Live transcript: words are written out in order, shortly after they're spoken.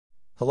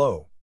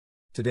Hello.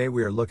 Today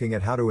we are looking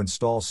at how to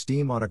install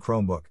Steam on a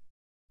Chromebook.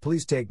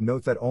 Please take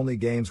note that only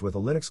games with a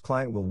Linux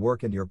client will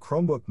work and your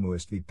Chromebook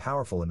must be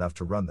powerful enough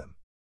to run them.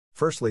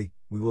 Firstly,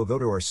 we will go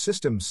to our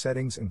System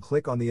settings and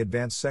click on the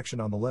Advanced section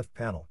on the left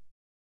panel.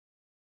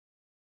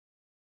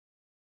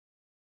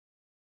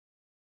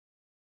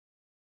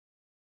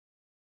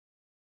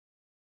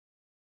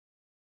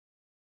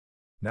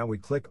 Now we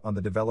click on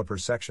the Developer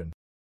section.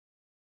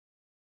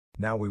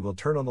 Now we will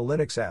turn on the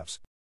Linux apps.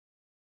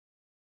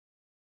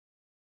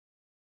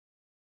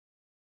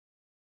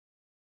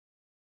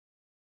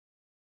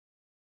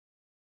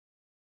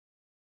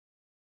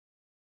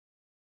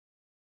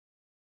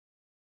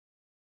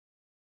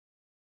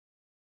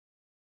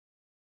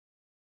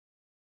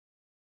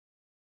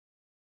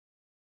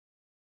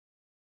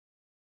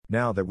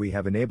 Now that we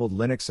have enabled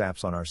Linux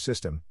apps on our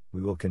system, we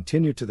will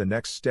continue to the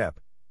next step,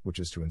 which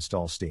is to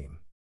install Steam.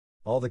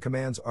 All the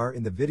commands are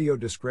in the video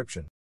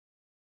description.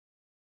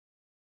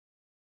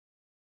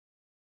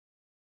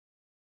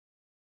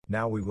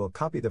 Now we will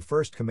copy the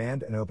first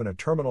command and open a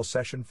terminal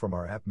session from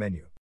our app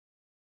menu.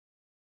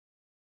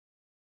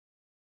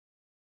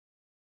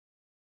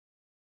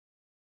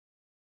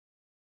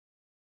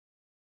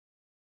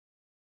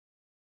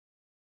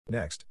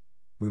 Next,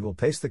 we will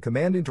paste the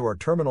command into our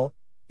terminal,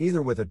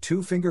 either with a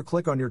two-finger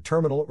click on your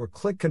terminal or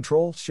click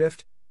Ctrl,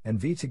 Shift, and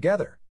V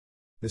together.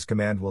 This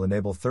command will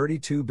enable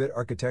 32-bit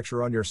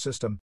architecture on your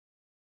system.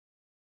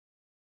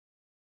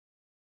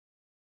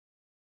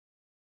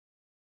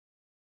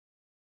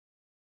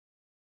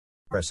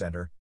 Press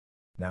Enter.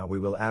 Now we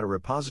will add a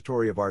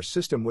repository of our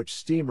system which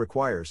Steam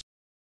requires.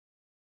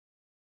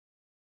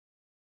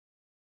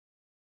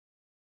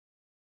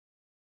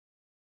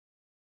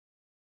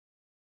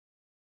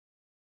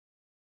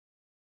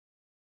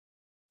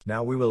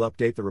 Now we will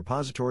update the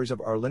repositories of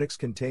our Linux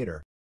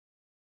container.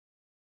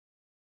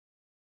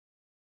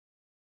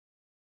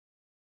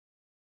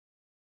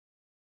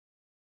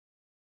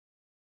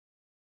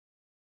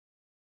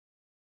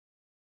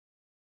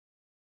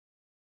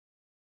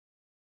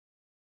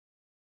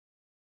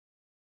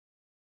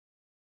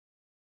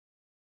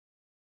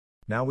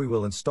 Now we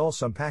will install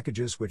some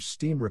packages which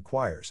Steam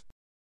requires.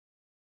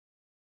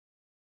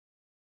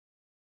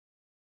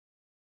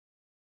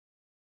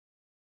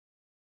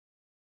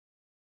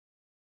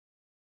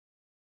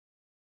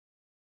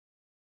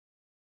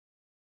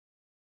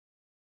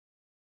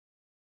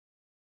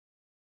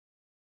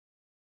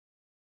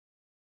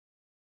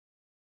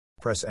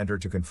 Press Enter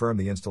to confirm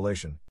the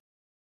installation.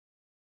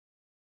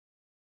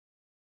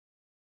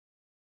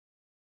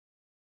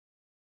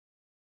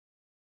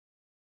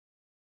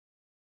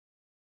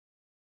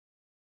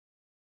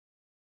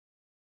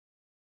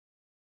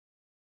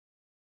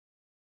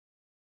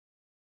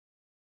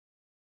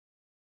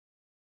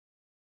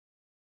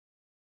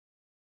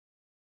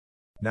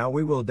 Now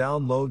we will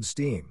download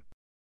Steam.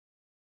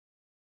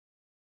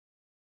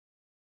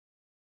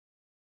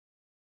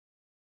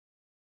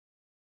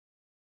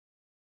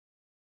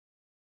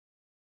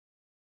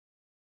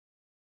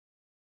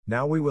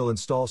 Now we will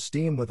install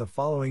Steam with the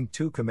following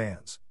two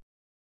commands.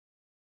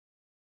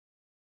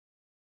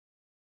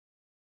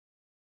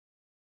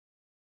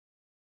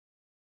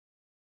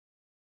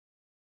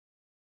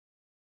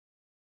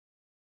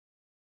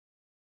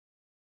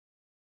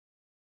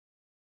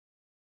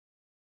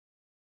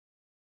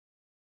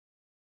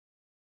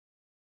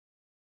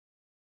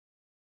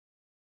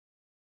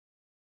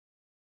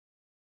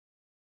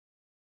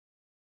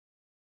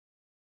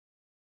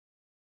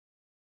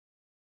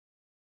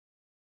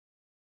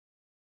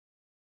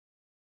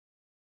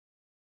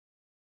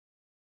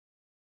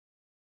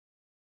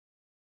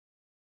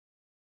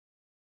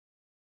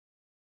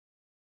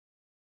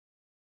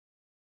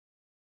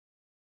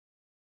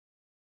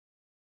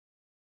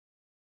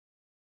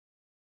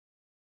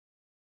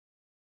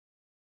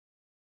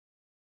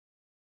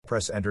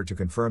 Press Enter to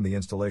confirm the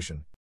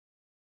installation.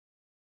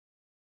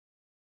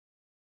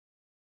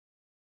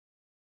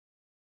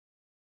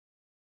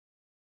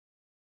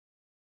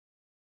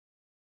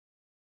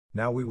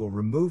 Now we will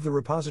remove the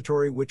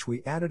repository which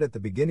we added at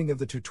the beginning of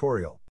the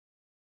tutorial.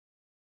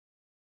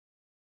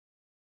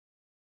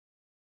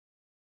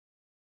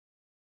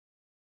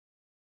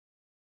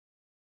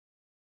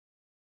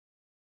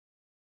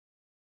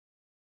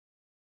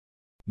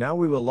 Now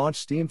we will launch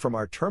Steam from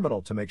our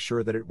terminal to make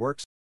sure that it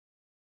works.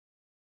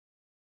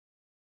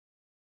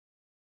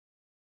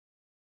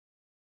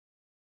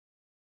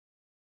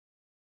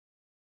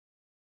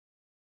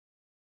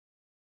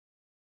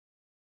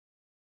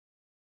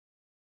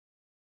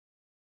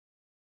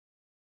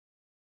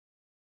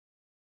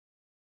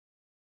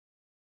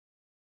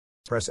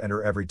 Press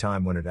Enter every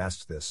time when it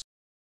asks this.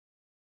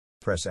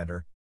 Press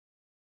Enter.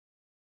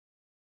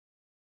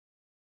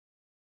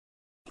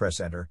 Press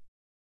Enter.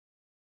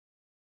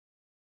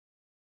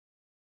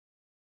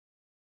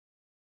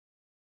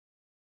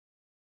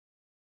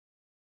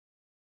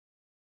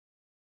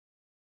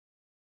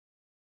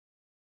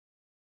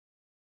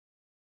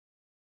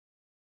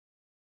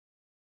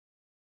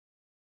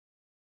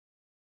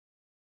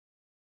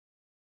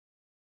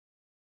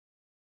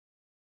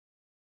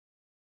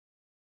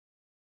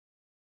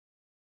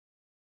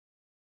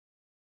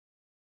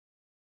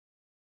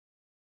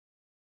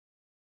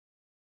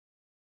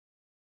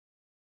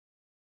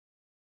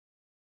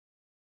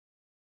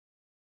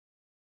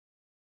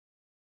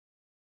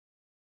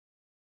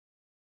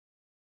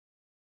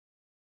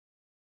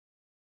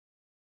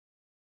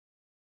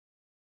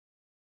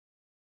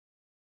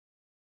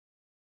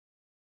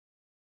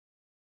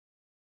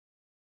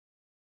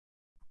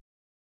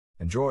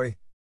 Enjoy!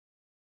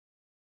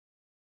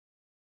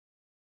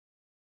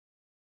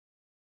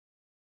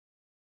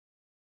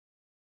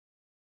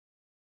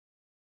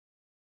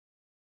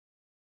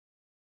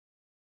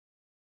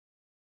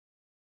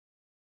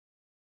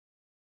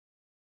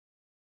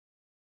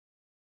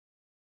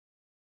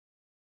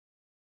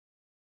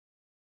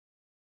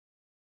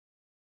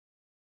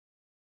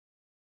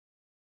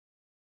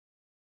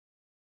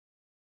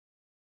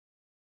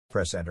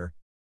 Press enter.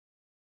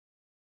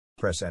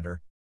 Press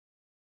enter.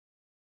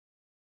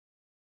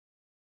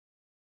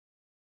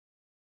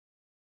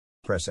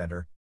 Press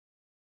enter.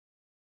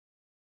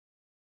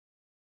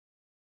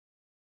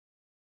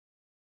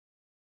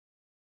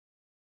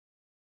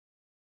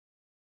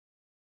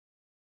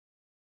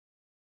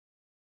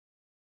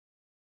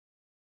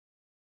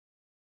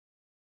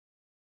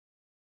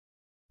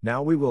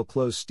 Now we will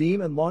close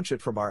Steam and launch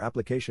it from our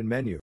application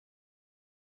menu.